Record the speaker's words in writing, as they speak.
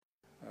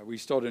We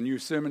start a new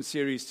sermon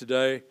series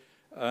today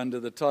under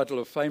the title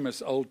of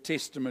Famous Old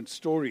Testament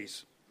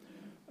Stories.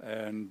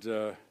 And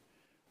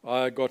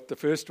I got the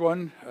first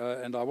one,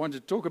 and I want to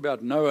talk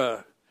about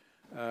Noah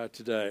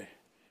today.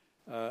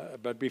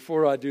 But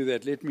before I do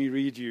that, let me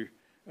read you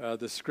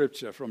the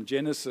scripture from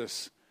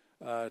Genesis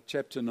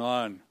chapter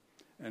 9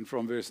 and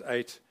from verse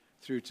 8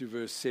 through to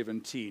verse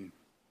 17.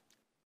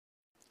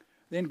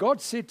 Then God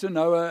said to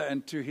Noah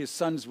and to his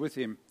sons with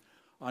him,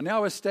 I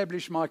now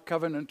establish my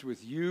covenant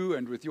with you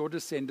and with your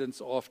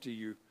descendants after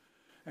you,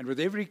 and with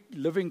every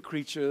living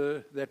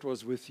creature that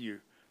was with you,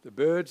 the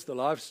birds, the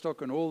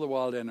livestock, and all the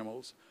wild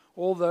animals,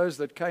 all those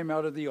that came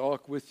out of the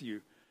ark with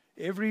you,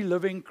 every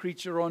living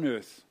creature on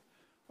earth.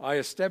 I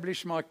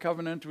establish my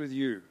covenant with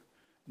you.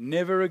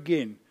 Never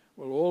again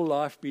will all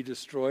life be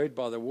destroyed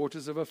by the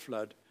waters of a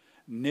flood.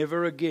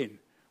 Never again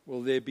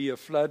will there be a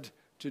flood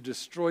to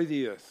destroy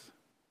the earth.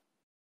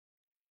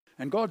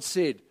 And God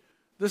said,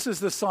 this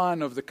is the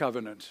sign of the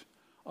covenant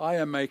I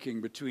am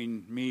making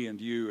between me and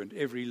you and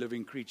every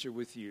living creature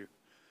with you,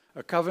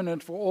 a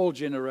covenant for all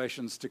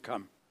generations to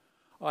come.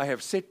 I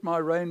have set my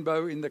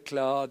rainbow in the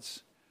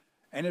clouds,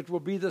 and it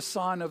will be the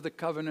sign of the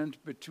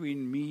covenant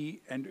between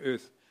me and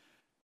earth.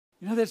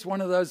 You know, that's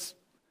one of those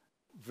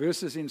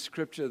verses in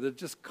Scripture that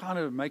just kind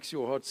of makes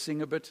your heart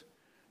sing a bit.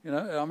 You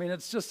know, I mean,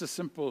 it's just a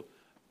simple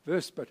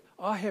verse, but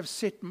I have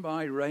set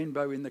my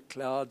rainbow in the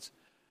clouds,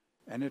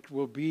 and it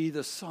will be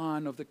the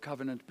sign of the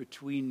covenant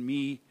between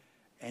me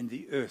and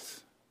the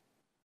earth.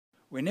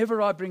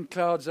 Whenever I bring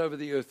clouds over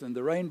the earth and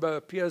the rainbow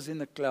appears in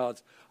the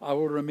clouds, I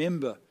will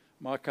remember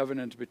my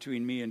covenant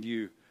between me and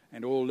you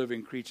and all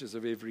living creatures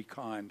of every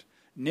kind.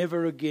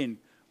 Never again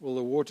will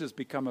the waters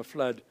become a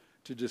flood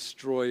to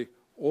destroy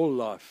all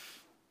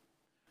life.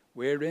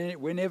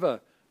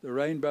 Whenever the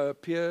rainbow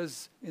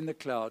appears in the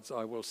clouds,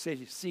 I will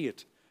see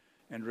it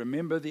and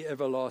remember the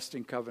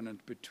everlasting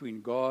covenant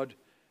between God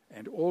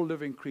and all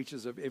living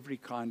creatures of every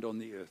kind on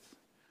the earth.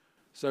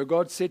 So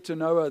God said to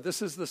Noah,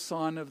 this is the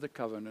sign of the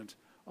covenant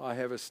I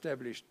have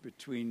established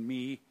between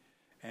me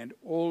and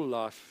all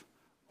life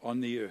on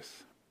the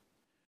earth.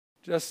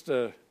 Just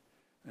to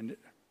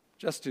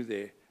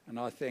there, and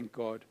I thank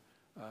God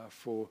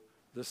for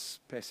this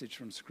passage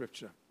from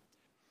Scripture.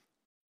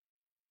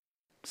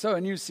 So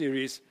a new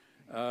series,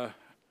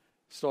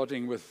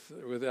 starting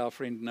with our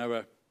friend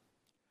Noah.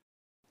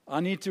 I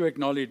need to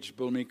acknowledge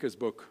Bill Meeker's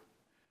book,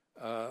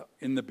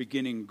 In the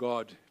Beginning,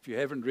 God. If you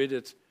haven't read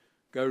it,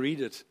 go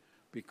read it,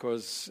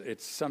 because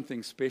it's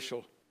something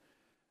special.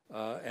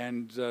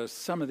 And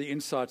some of the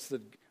insights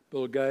that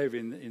Bill gave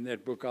in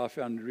that book I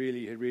found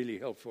really, really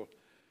helpful.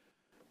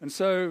 And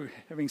so,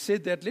 having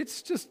said that,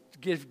 let's just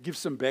give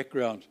some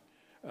background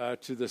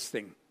to this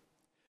thing.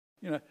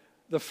 You know,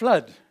 the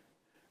flood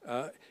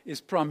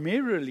is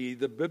primarily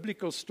the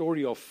biblical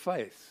story of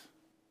faith,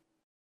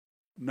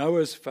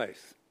 Noah's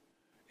faith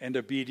and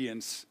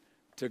obedience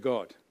to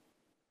God.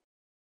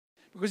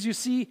 Because you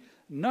see,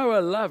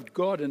 Noah loved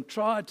God and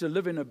tried to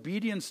live in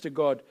obedience to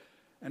God,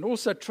 and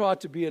also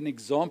tried to be an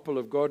example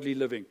of godly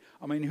living.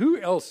 I mean,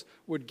 who else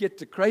would get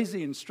the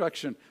crazy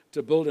instruction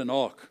to build an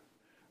ark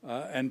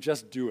and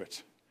just do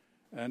it?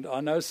 And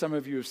I know some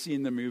of you have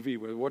seen the movie.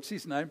 What's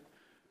his name?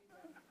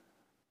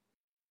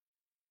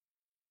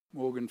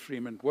 Morgan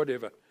Freeman,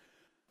 whatever.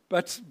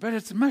 But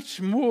it's much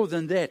more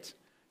than that,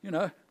 you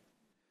know.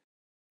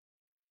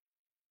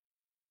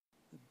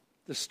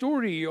 The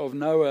story of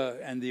Noah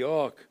and the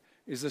ark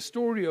is the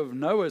story of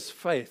Noah's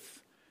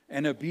faith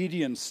and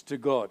obedience to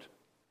God,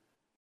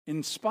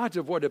 in spite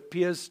of what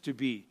appears to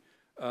be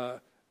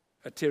a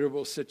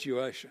terrible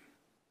situation.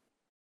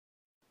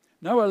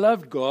 Noah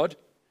loved God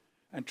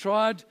and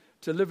tried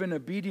to live in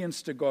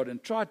obedience to God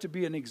and tried to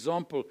be an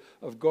example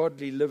of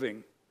godly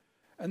living.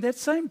 And that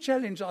same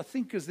challenge, I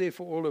think, is there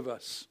for all of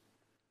us.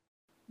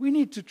 We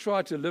need to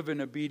try to live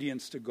in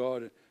obedience to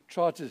God and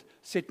try to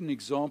set an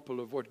example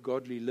of what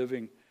godly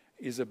living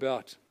is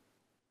about.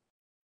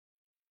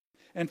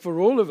 And for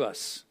all of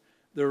us,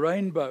 the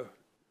rainbow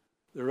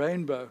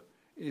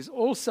is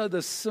also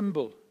the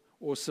symbol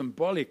or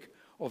symbolic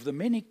of the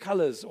many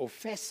colors or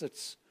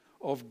facets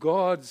of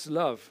God's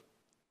love.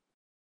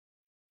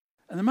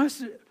 And the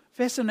most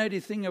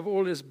fascinating thing of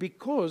all is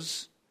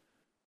because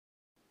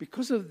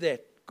of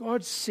that,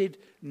 God said,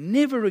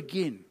 never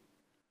again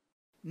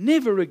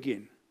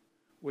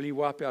will he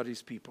wipe out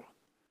his people.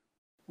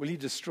 Will he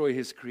destroy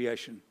his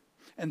creation?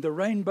 And the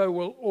rainbow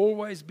will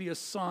always be a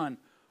sign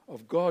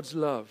of God's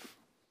love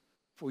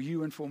for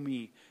you and for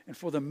me, and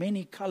for the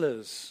many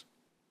colors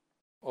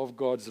of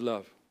God's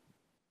love.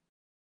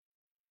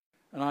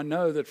 And I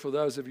know that for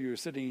those of you who are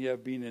sitting here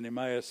have been in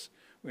Emmaus,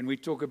 when we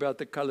talk about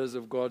the colors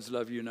of God's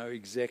love, you know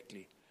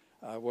exactly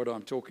what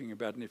I'm talking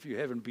about. And if you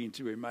haven't been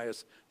to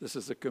Emmaus, this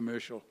is a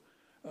commercial.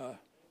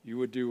 You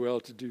would do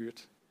well to do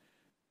it.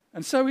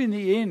 And so in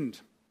the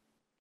end,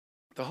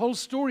 the whole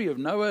story of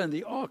Noah and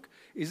the ark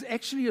is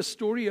actually a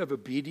story of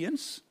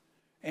obedience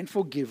and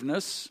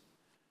forgiveness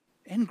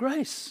and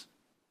grace.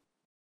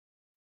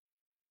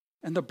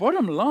 And the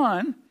bottom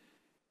line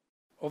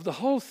of the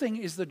whole thing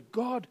is that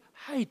God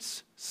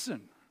hates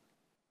sin.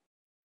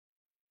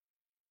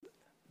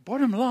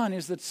 bottom line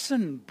is that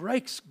sin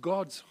breaks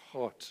God's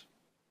heart.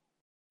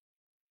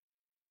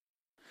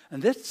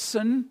 And that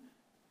sin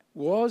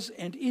was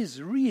and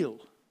is real.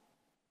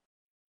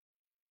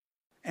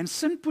 And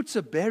sin puts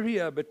a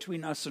barrier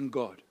between us and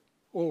God,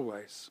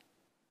 always.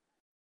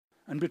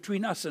 And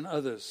between us and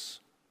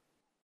others.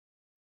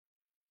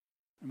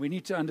 And we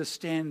need to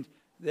understand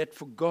that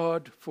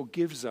God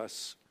forgives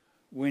us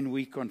when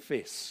we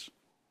confess.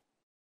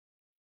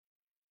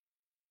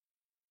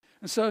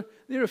 And so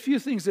there are a few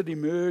things that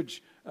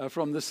emerge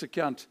from this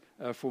account,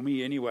 for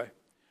me anyway.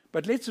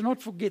 But let's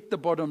not forget the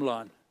bottom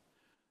line.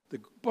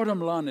 The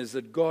bottom line is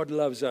that God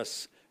loves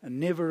us, and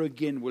never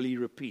again will he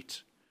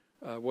repeat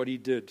what he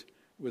did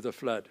with the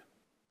flood.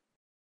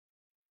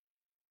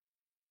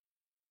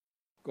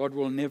 God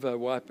will never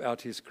wipe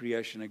out his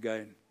creation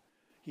again.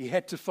 He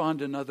had to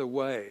find another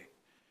way.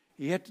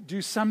 He had to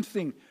do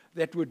something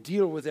that would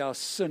deal with our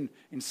sin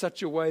in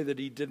such a way that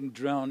he didn't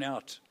drown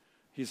out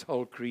his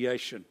whole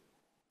creation.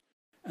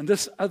 And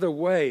this other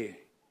way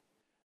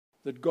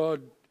that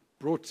God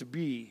brought to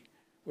be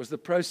was the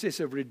process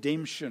of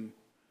redemption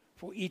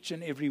for each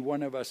and every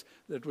one of us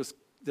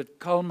that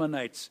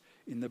culminates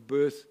in the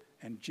birth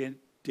and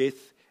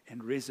death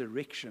and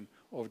resurrection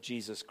of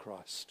Jesus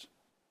Christ.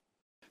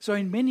 So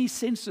in many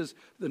senses,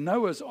 the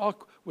Noah's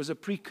Ark was a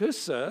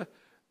precursor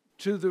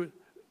to the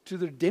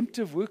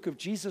redemptive work of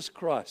Jesus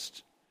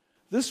Christ.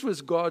 This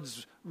was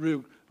God's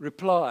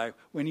reply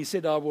when he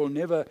said, I will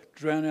never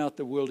drown out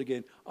the world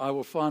again. I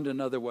will find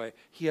another way.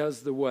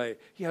 Here's the way.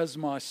 Here's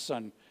my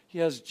son.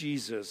 Here's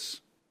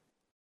Jesus.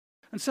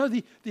 And so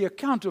the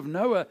account of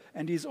Noah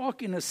and his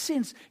ark, in a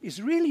sense,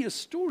 is really a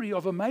story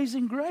of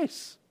amazing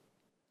grace.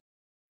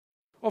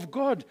 Of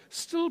God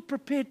still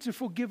prepared to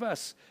forgive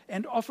us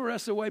and offer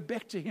us a way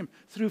back to him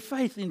through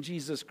faith in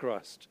Jesus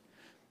Christ.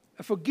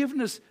 A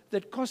forgiveness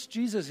that cost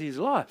Jesus his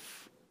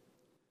life,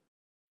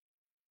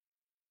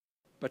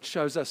 but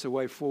shows us a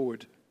way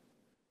forward,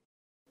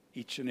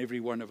 each and every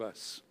one of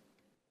us.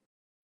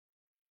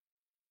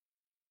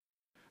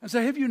 And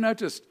so have you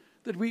noticed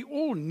that we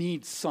all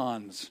need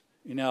signs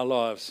in our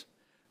lives?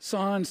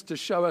 Signs to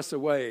show us a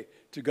way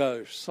to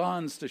go,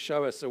 signs to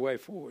show us a way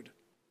forward.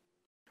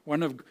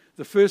 One of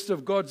the first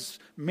of God's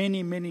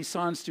many, many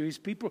signs to his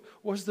people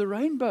was the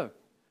rainbow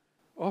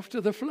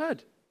after the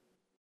flood.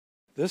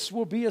 This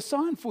will be a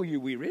sign for you.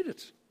 We read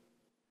it.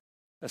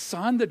 A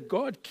sign that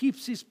God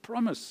keeps his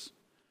promise.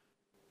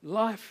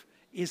 Life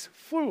is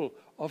full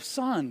of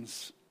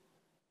signs,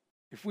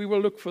 if we will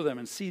look for them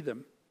and see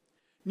them.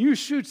 New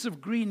shoots of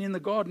green in the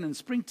garden in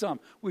springtime.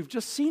 We've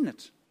just seen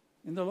it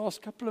in the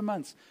last couple of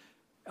months.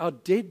 Our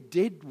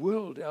dead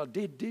world, our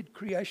dead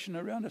creation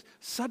around us.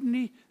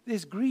 Suddenly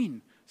there's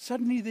green.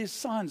 Suddenly there's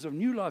signs of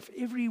new life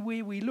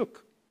everywhere we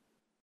look.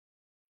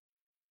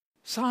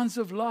 Signs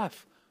of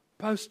life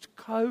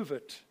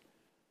post-COVID.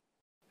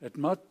 It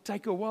might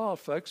take a while,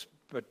 folks,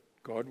 but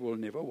God will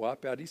never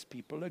wipe out his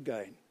people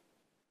again.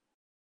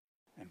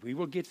 And we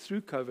will get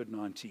through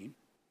COVID-19.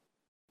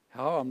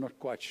 How, I'm not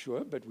quite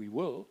sure, but we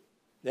will.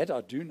 That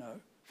I do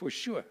know, for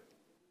sure.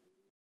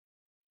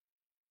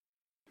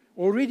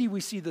 Already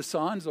we see the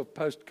signs of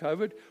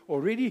post-COVID.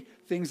 Already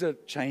things are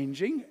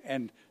changing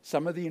and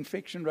some of the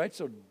infection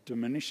rates are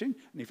diminishing.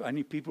 And if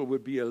only people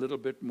would be a little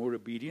bit more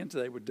obedient,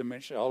 they would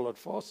diminish a whole lot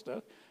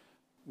faster.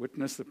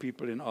 Witness the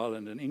people in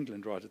Ireland and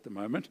England right at the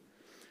moment.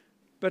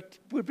 But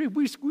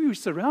we're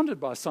surrounded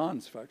by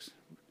signs, folks.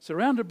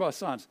 Surrounded by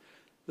signs.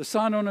 The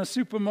sign on a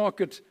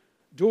supermarket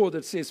door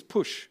that says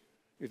push.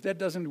 If that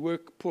doesn't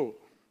work, pull.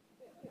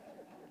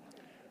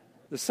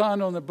 The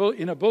sign on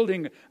in a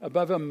building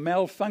above a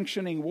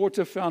malfunctioning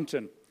water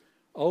fountain.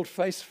 Old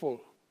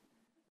Faithful.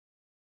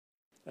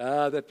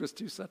 That was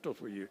too subtle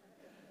for you.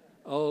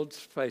 Old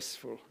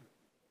Faithful.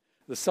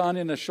 The sign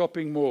in a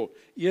shopping mall.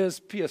 Ears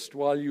pierced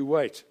while you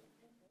wait.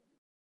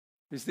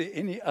 Is there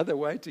any other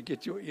way to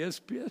get your ears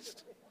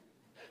pierced?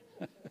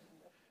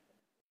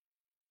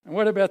 And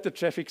what about the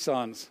traffic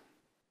signs?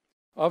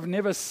 I've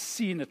never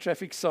seen a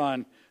traffic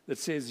sign that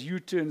says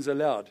U-turns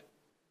allowed.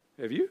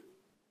 Have you?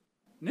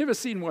 Never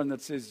seen one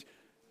that says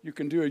you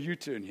can do a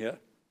U-turn here.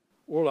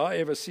 All I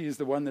ever see is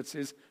the one that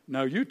says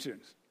no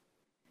U-turns.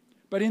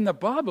 But in the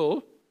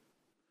Bible,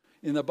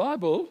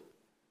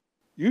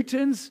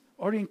 U-turns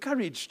are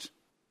encouraged.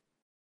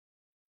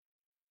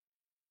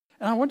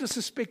 And I want to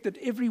suspect that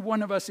every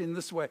one of us in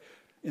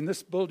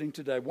this building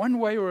today, one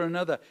way or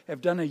another,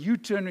 have done a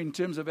U-turn in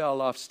terms of our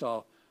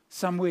lifestyle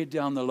somewhere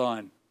down the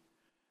line.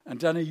 And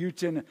done a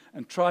U-turn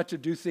and tried to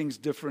do things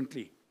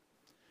differently.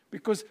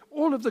 Because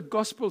all of the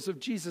Gospels of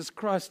Jesus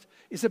Christ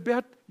is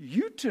about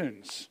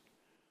U-turns.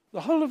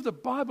 The whole of the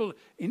Bible,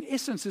 in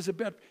essence, is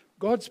about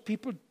God's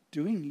people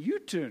doing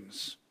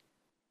U-turns.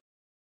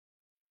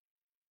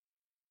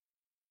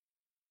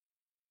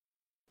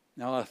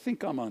 Now, I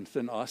think I'm on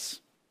thin ice.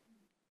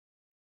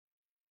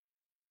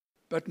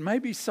 But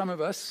maybe some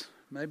of us,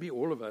 maybe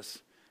all of us,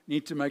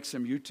 need to make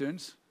some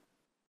U-turns.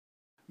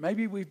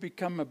 Maybe we've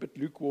become a bit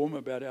lukewarm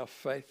about our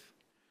faith.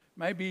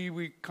 Maybe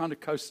we're kind of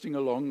coasting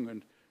along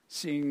and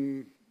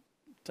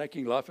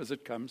taking life as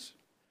it comes.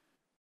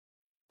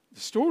 The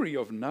The story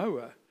of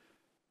Noah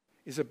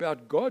is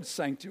about God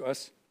saying to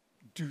us,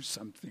 do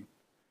something.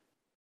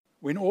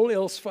 When all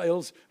else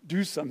fails,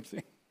 do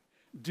something.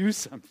 Do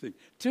something.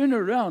 Turn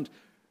around.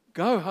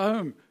 Go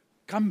home.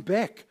 Come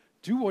back.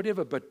 Do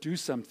whatever, but do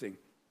something.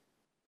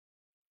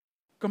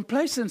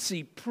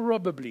 Complacency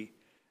probably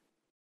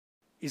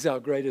is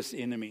our greatest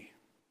enemy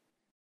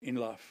in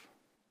life.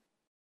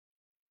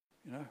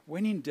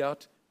 When in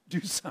doubt,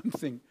 do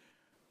something.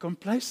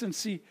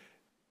 Complacency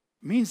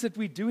means that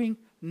we're doing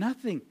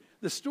nothing.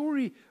 The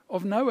story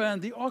of Noah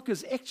and the ark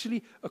is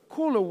actually a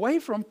call away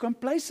from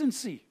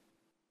complacency.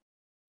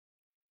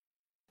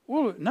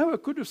 Well, Noah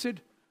could have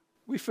said,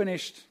 we're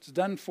finished, it's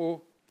done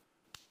for,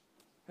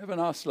 have a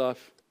nice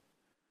life.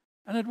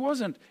 And it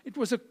wasn't. It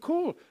was a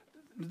call.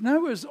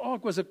 Noah's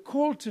ark was a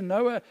call to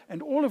Noah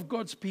and all of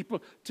God's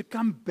people to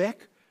come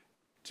back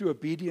to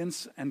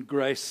obedience and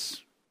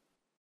grace,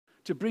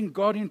 to bring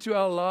God into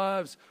our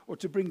lives, or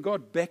to bring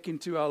God back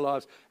into our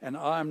lives. And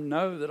I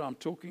know that I'm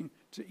talking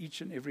to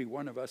each and every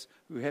one of us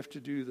who have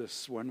to do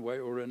this one way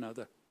or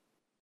another.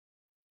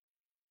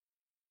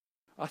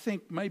 I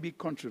think maybe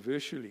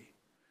controversially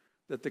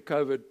that the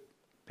COVID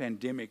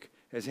pandemic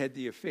has had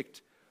the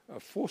effect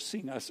of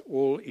forcing us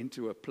all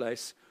into a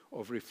place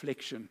of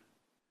reflection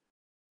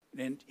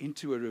and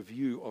into a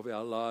review of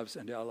our lives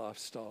and our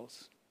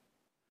lifestyles.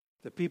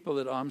 The people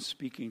that I'm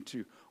speaking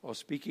to are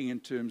speaking in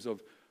terms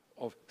of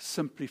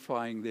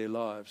simplifying their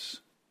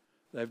lives.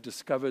 They've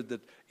discovered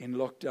that in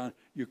lockdown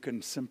you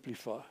can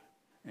simplify,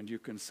 and you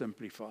can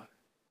simplify.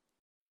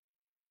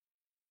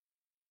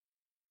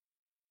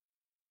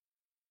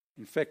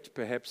 In fact,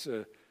 perhaps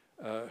a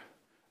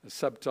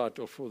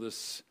subtitle for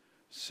this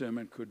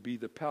sermon could be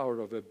The Power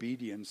of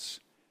Obedience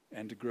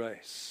and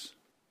Grace.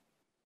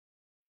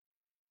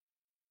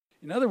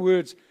 In other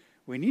words,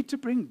 we need to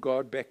bring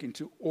God back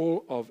into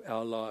all of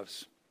our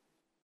lives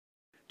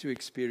to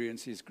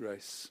experience His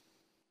grace.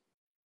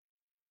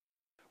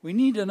 We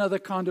need another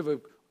kind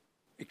of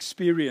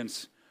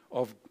experience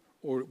of,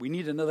 or we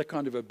need another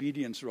kind of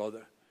obedience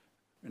rather,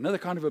 another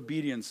kind of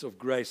obedience of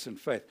grace and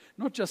faith,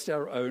 not just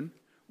our own.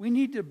 We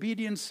need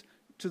obedience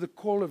to the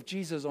call of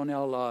Jesus on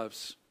our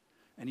lives.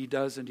 And He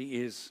does, and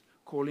He is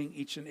calling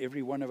each and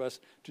every one of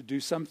us to do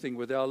something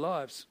with our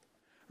lives.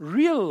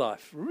 Real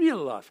life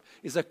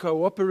is a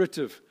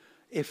cooperative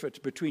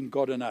effort between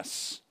God and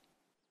us.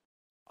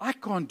 I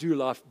can't do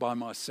life by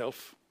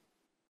myself.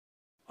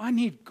 I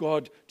need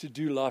God to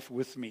do life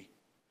with me.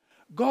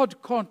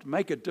 God can't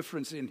make a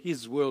difference in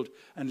His world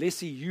unless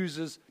He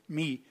uses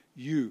me,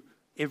 you,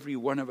 every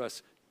one of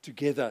us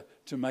together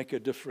to make a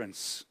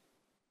difference.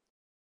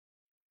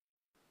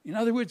 In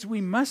other words, we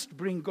must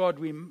bring God,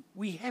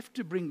 we have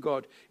to bring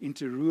God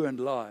into ruined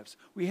lives.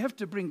 We have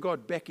to bring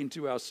God back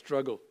into our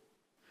struggle.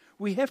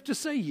 We have to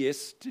say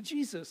yes to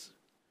Jesus.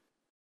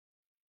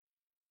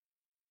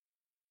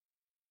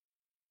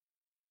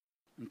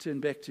 And turn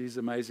back to His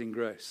amazing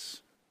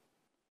grace.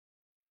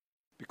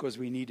 Because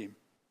we need Him.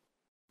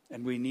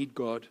 And we need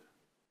God.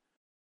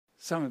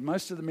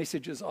 Most of the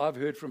messages I've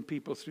heard from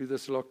people through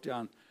this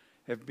lockdown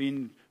have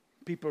been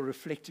people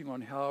reflecting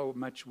on how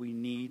much we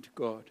need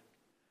God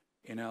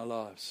in our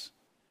lives.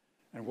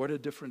 And what a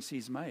difference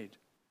He's made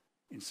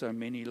in so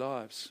many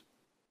lives.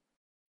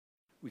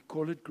 We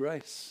call it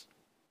grace.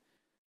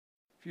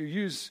 If you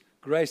use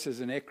grace as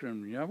an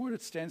acronym, you know what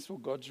it stands for?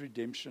 God's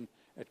redemption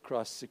at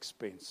Christ's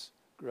expense.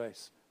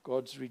 Grace.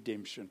 God's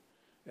redemption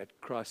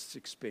at Christ's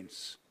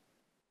expense.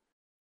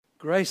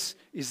 Grace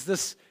is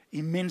this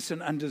immense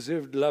and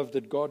undeserved love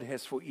that God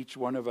has for each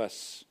one of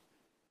us,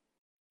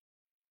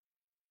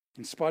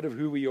 in spite of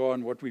who we are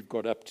and what we've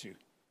got up to.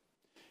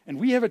 And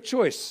we have a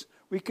choice.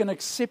 We can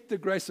accept the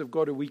grace of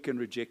God or we can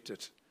reject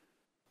it.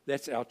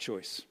 That's our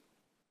choice.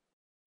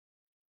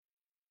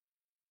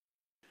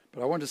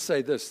 But I want to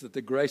say this, that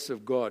the grace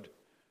of God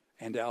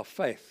and our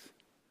faith,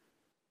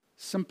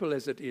 simple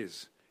as it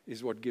is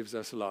what gives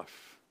us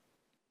life.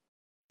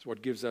 It's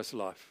what gives us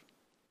life.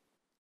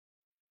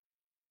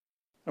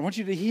 I want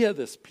you to hear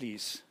this,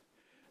 please,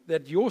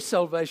 that your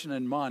salvation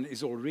and mine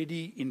is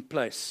already in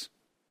place.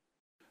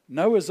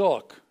 Noah's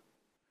Ark,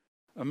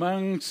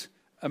 amongst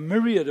a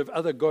myriad of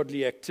other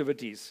godly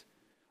activities,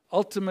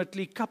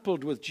 ultimately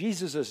coupled with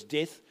Jesus'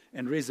 death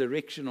and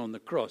resurrection on the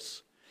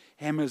cross,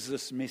 hammers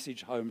this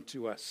message home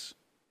to us.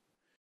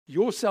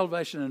 Your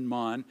salvation and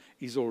mine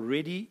is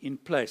already in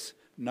place.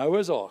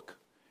 Noah's Ark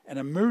and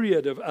a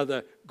myriad of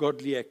other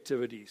godly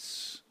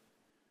activities,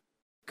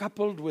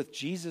 coupled with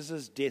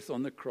Jesus' death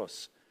on the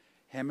cross,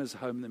 hammers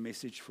home the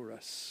message for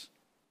us.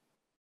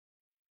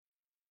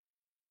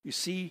 You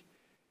see,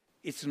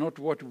 it's not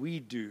what we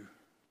do.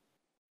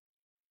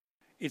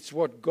 It's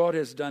what God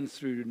has done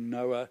through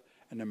Noah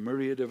and a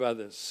myriad of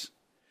others,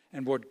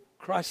 and what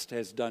Christ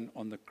has done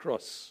on the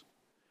cross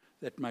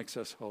that makes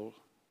us whole.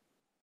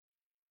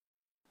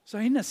 So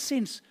in a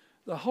sense,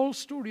 the whole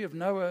story of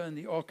Noah and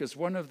the ark is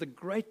one of the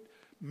great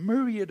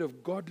myriad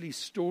of godly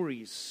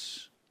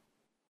stories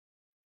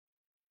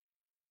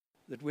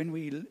that when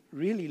we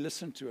really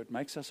listen to it,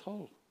 makes us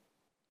whole.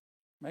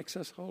 Makes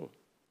us whole.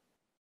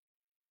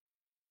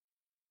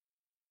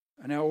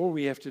 And now all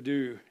we have to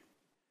do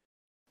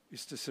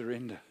is to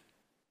surrender,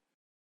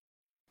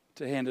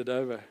 to hand it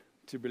over,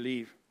 to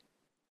believe.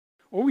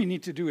 All we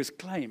need to do is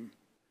claim.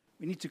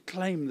 We need to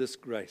claim this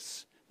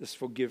grace, this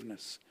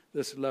forgiveness,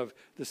 this love,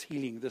 this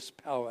healing, this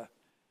power.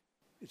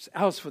 It's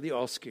ours for the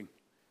asking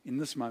in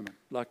this moment,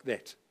 like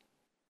that.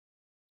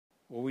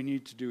 All we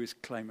need to do is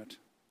claim it.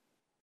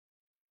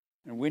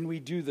 And when we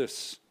do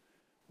this,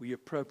 we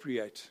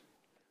appropriate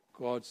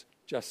God's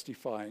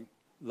justifying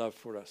love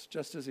for us,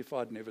 just as if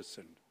I'd never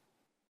sinned.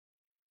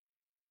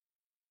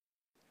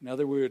 In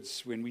other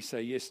words, when we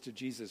say yes to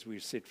Jesus, we're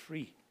set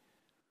free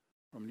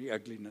from the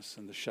ugliness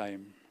and the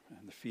shame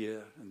and the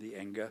fear and the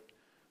anger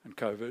and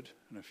COVID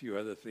and a few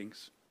other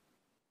things.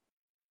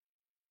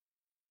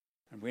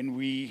 And when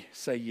we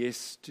say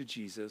yes to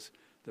Jesus,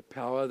 the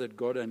power that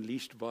God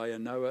unleashed via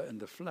Noah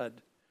and the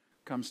flood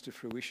comes to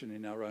fruition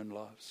in our own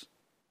lives.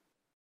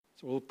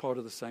 It's all part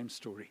of the same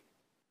story.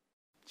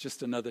 It's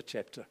just another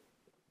chapter.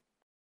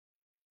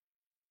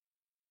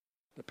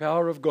 The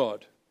power of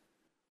God,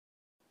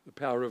 the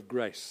power of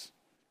grace,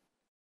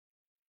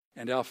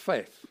 and our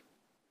faith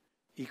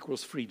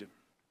equals freedom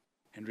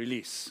and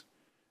release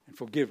and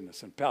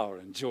forgiveness and power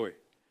and joy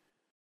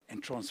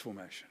and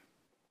transformation.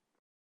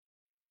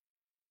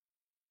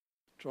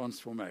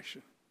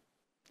 Transformation.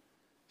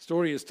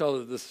 Story is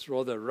told of this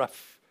rather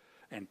rough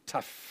and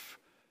tough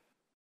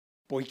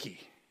boykie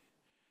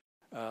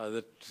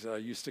that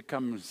used to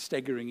come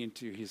staggering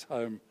into his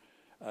home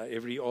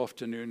every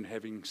afternoon,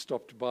 having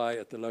stopped by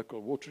at the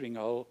local watering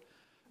hole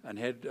and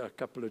had a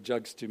couple of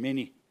jugs too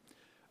many.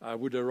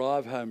 Would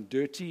arrive home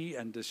dirty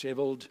and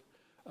disheveled,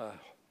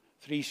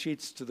 3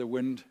 sheets to the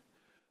wind,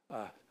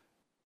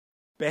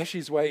 bash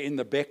his way in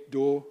the back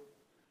door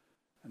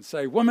and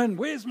say, "Woman,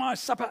 where's my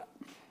supper?"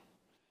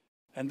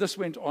 And this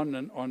went on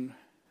and on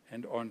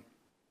and on.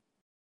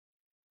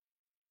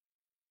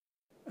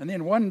 And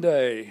then one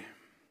day,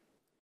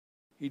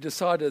 he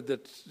decided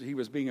that he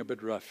was being a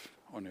bit rough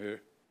on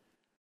her.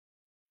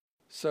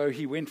 So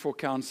he went for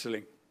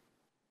counseling.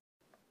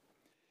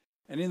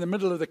 And in the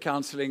middle of the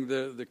counseling,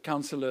 the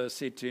counselor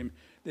said to him,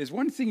 "There's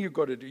one thing you've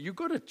got to do. You've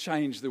got to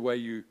change the way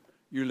you're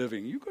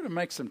living. You've got to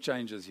make some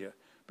changes here.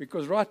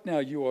 Because right now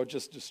you are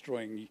just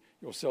destroying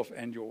yourself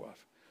and your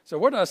wife. So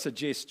what I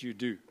suggest you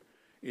do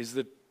is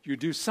that you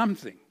do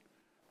something,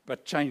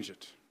 but change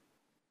it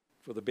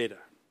for the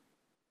better."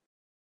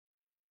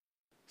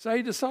 So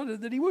he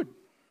decided that he would.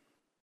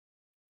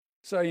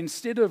 So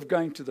instead of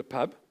going to the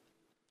pub,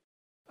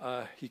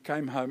 he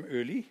came home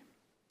early,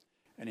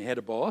 and he had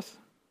a bath,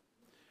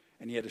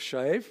 and he had a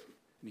shave,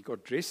 and he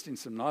got dressed in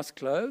some nice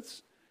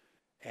clothes,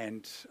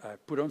 and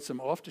put on some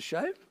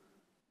aftershave,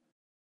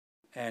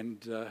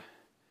 and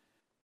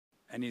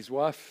his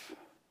wife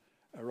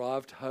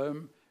arrived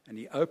home, and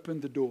he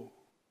opened the door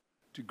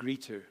to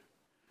greet her,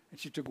 and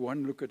she took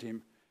one look at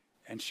him,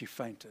 and she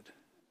fainted.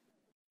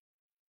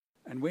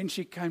 And when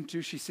she came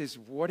to, she says,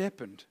 "What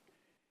happened?"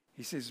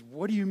 He says,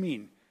 "What do you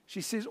mean?"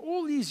 She says,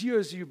 "All these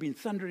years you've been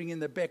thundering in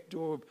the back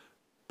door,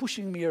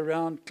 pushing me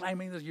around,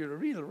 claiming that you're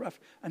real rough,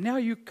 and now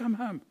you come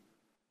home.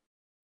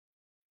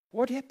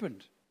 What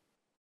happened?"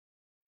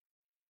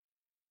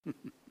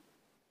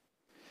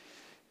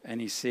 And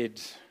he said,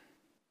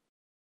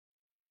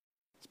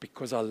 "It's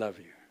because I love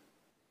you.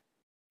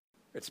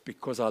 It's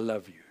because I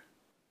love you."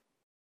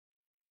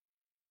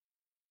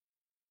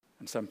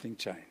 And something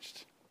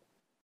changed.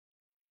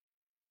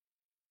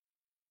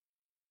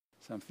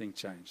 Something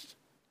changed.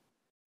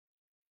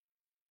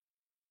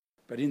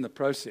 But in the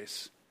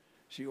process,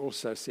 she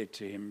also said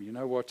to him, "You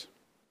know what?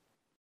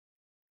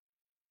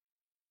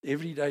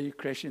 Every day you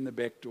crash in the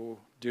back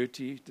door,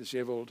 dirty,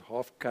 disheveled,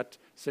 half-cut,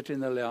 sit in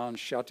the lounge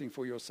shouting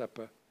for your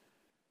supper.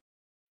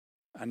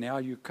 And now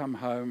you come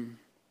home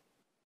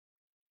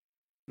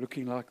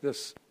looking like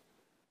this.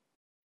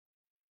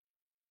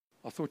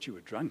 I thought you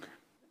were drunk."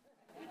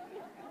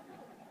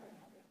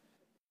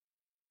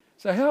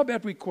 So how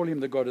about we call him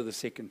the God of the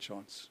second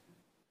chance?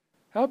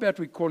 How about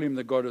we call him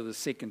the God of the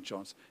second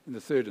chance, and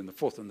the third, and the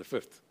fourth, and the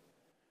fifth?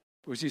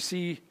 Because you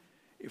see,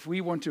 if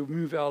we want to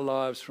move our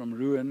lives from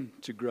ruin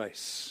to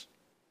grace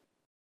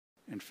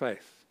and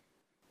faith,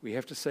 we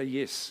have to say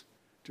yes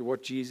to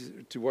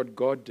what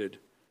God did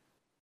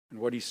and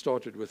what he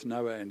started with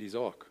Noah and his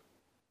ark.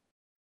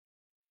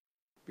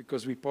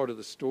 Because we're part of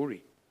the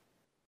story.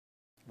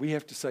 We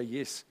have to say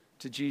yes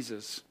to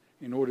Jesus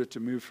in order to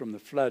move from the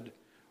flood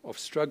of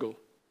struggle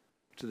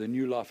to the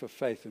new life of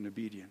faith and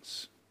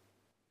obedience.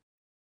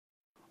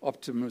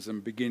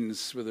 Optimism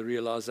begins with the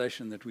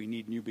realization that we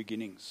need new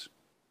beginnings.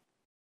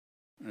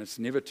 And it's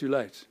never too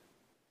late.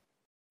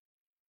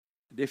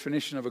 The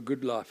definition of a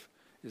good life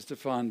is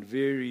defined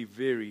very,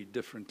 very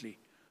differently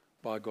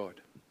by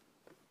God.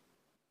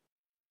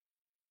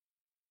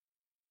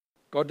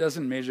 God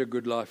doesn't measure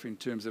good life in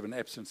terms of an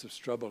absence of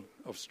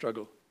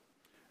struggle,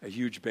 a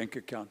huge bank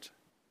account,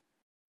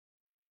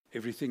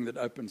 everything that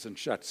opens and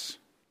shuts.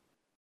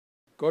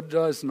 God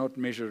does not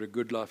measure a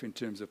good life in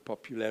terms of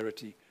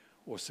popularity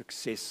or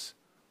success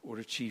or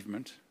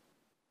achievement.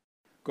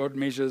 God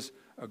measures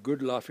a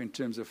good life in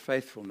terms of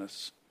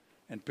faithfulness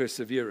and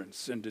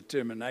perseverance and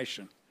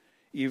determination,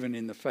 even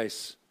in the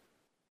face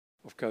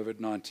of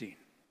COVID-19.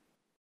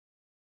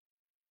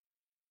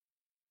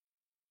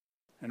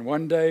 And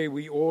one day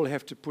we all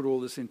have to put all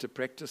this into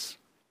practice.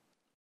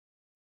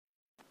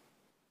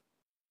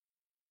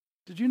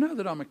 Did you know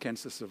that I'm a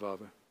cancer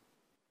survivor?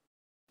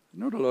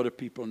 Not a lot of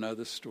people know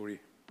this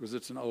story because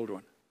it's an old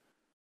one.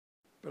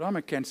 But I'm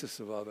a cancer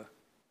survivor.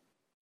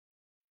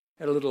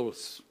 Had a little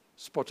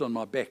spot on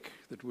my back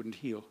that wouldn't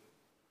heal.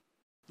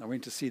 I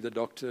went to see the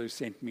doctor who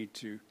sent me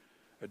to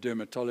a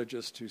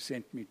dermatologist who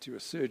sent me to a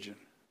surgeon.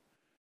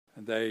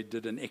 And they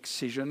did an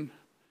excision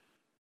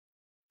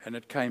and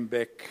it came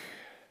back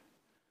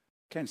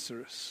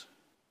cancerous.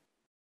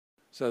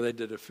 So they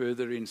did a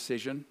further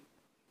incision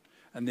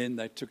and then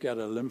they took out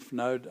a lymph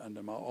node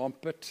under my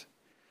armpit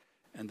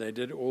and they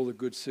did all the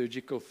good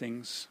surgical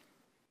things.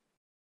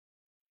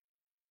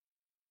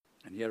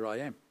 And here I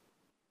am.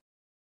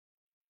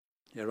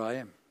 Here I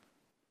am.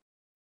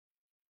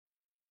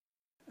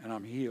 And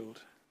I'm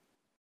healed.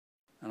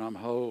 And I'm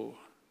whole.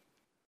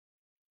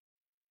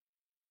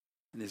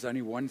 And there's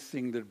only one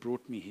thing that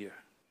brought me here.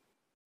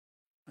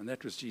 And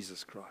that was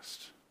Jesus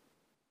Christ.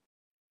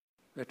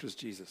 That was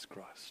Jesus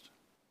Christ.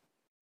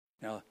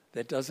 Now,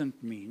 that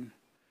doesn't mean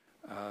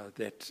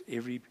that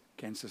every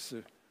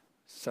cancer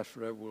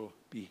sufferer will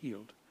be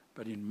healed.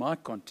 But in my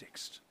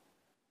context,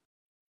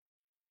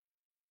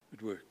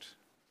 it worked.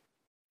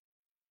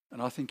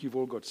 And I think you've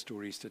all got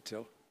stories to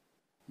tell.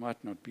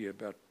 Might not be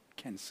about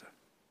cancer.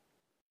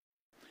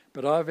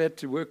 But I've had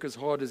to work as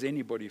hard as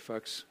anybody,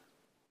 folks.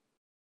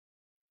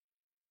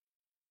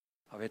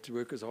 I've had to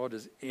work as hard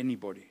as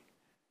anybody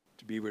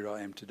to be where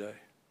I am today.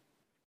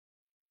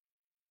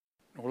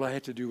 All I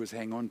had to do was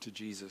hang on to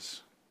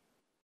Jesus.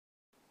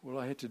 All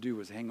I had to do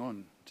was hang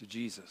on to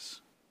Jesus.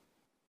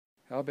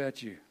 How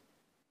about you?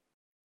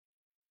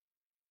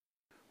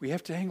 We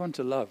have to hang on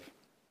to love.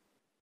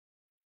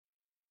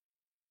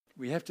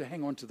 We have to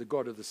hang on to the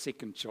God of the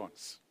second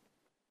chance.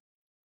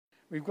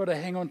 We've got to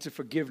hang on to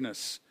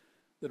forgiveness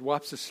that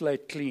wipes the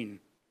slate clean,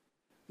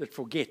 that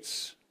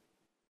forgets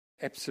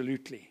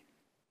absolutely.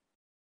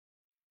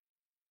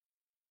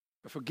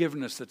 A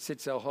forgiveness that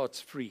sets our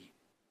hearts free.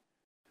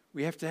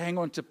 We have to hang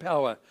on to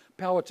power,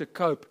 power to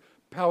cope,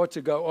 power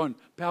to go on,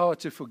 power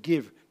to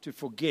forgive, to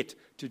forget,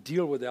 to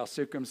deal with our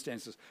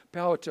circumstances,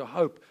 power to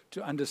hope,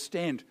 to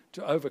understand,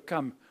 to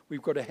overcome.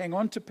 We've got to hang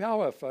on to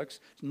power, folks.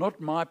 It's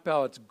not my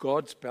power, it's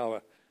God's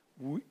power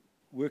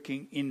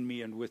working in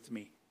me and with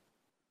me.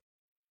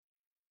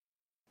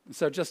 And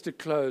so just to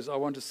close, I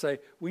want to say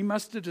we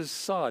must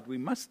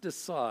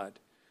decide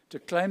to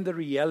claim the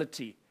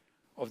reality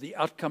of the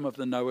outcome of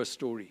the Noah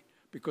story.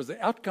 Because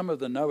the outcome of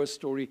the Noah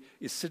story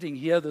is sitting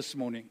here this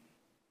morning.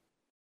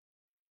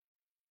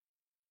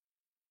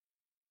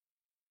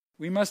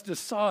 We must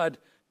decide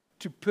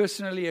to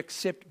personally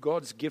accept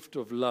God's gift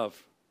of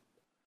love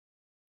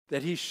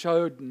that He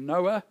showed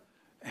Noah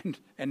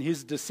and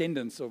his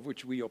descendants, of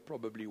which we are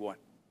probably one.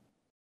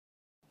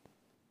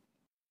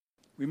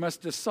 We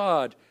must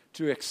decide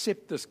to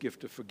accept this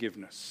gift of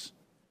forgiveness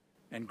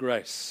and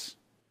grace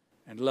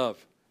and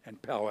love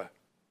and power.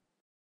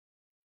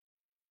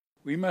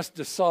 We must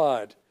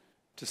decide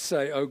to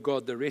say, oh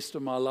God, the rest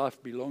of my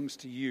life belongs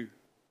to you.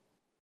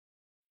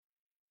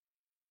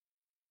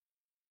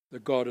 The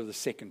God of the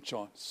second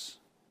chance,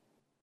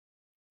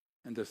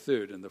 and the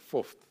third, and the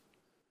fourth,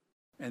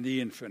 and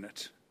the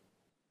infinite.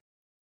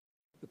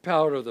 The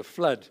power of the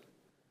flood,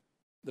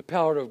 the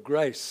power of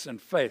grace and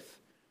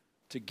faith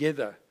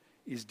together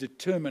is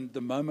determined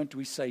the moment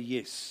we say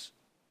yes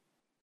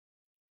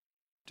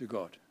to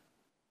God.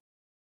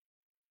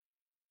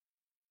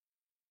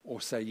 Or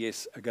say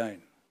yes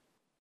again.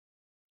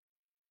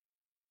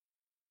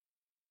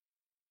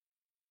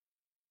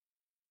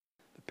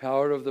 The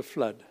power of the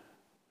flood,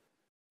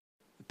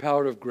 the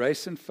power of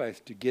grace and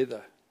faith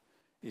together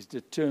is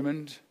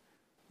determined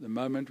the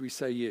moment we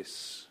say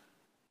yes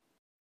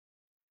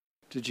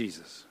to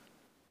Jesus.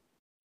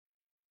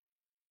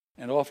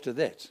 And after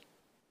that,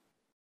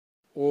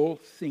 all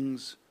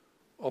things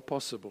are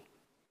possible.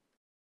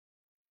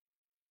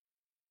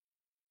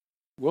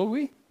 Will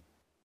we?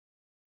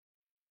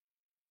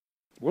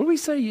 Will we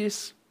say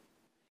yes?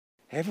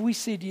 Have we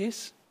said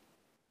yes?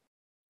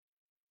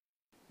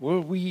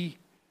 Will we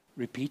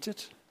repeat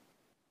it?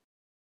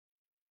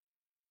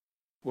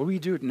 Will we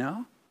do it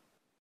now?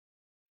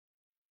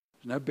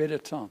 There's no better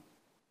time.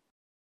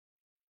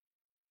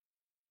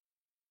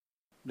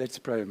 Let's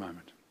pray a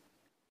moment.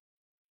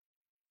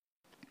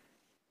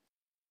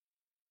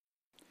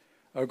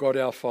 Oh God,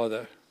 our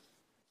Father,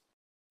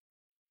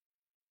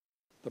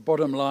 the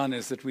bottom line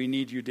is that we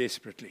need you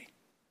desperately.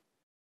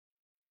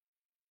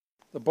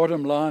 The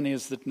bottom line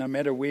is that no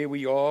matter where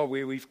we are,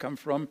 where we've come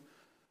from,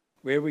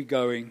 where we're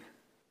going,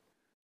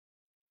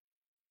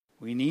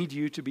 we need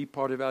you to be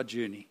part of our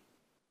journey.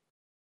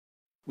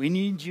 We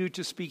need you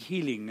to speak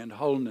healing and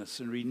wholeness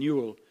and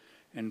renewal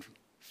and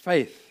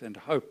faith and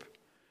hope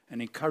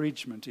and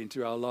encouragement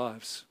into our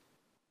lives.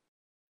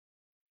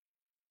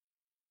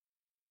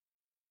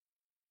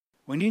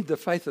 We need the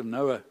faith of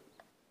Noah.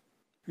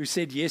 who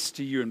said yes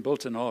to you and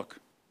built an ark.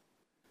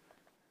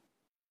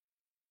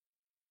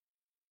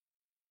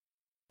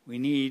 We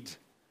need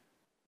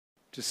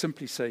to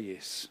simply say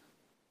yes.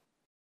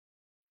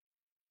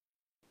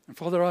 And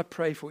Father, I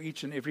pray for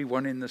each and every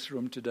one in this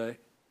room today,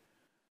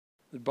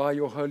 that by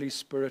your Holy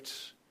Spirit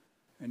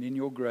and in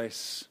your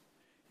grace,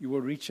 you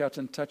will reach out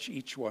and touch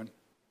each one.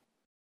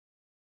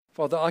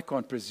 Father, I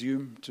can't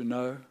presume to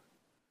know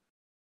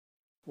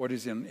what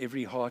is in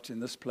every heart in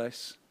this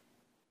place,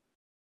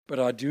 but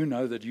I do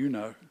know that you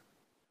know.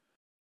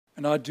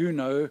 And I do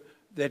know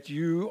that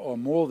you are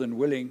more than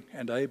willing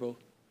and able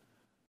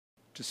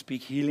to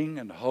speak healing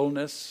and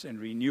wholeness and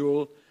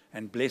renewal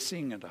and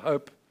blessing and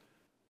hope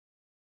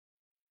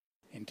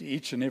into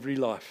each and every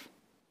life.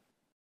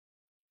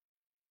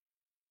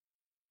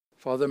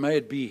 Father, may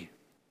it be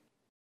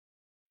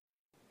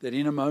that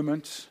in a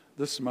moment,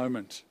 this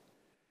moment,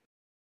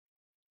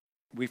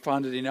 we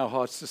find it in our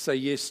hearts to say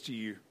yes to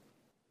you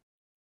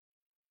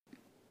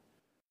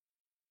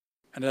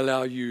and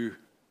allow you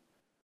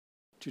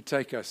to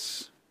take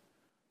us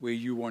where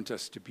you want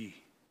us to be,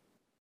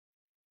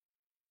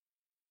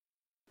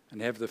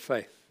 and have the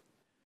faith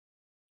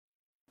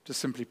to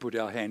simply put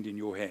our hand in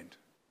your hand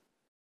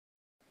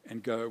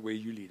and go where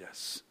you lead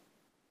us.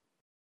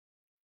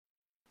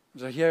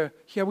 So here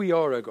we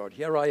are, O God.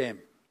 Here I am.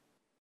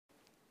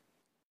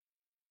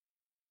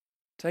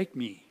 Take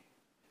me.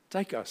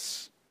 Take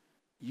us.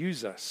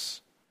 Use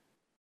us.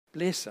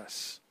 Bless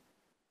us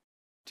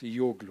to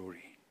your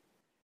glory.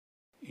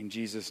 In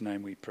Jesus'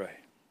 name we pray.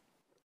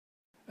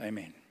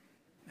 Amen.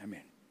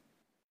 Amen.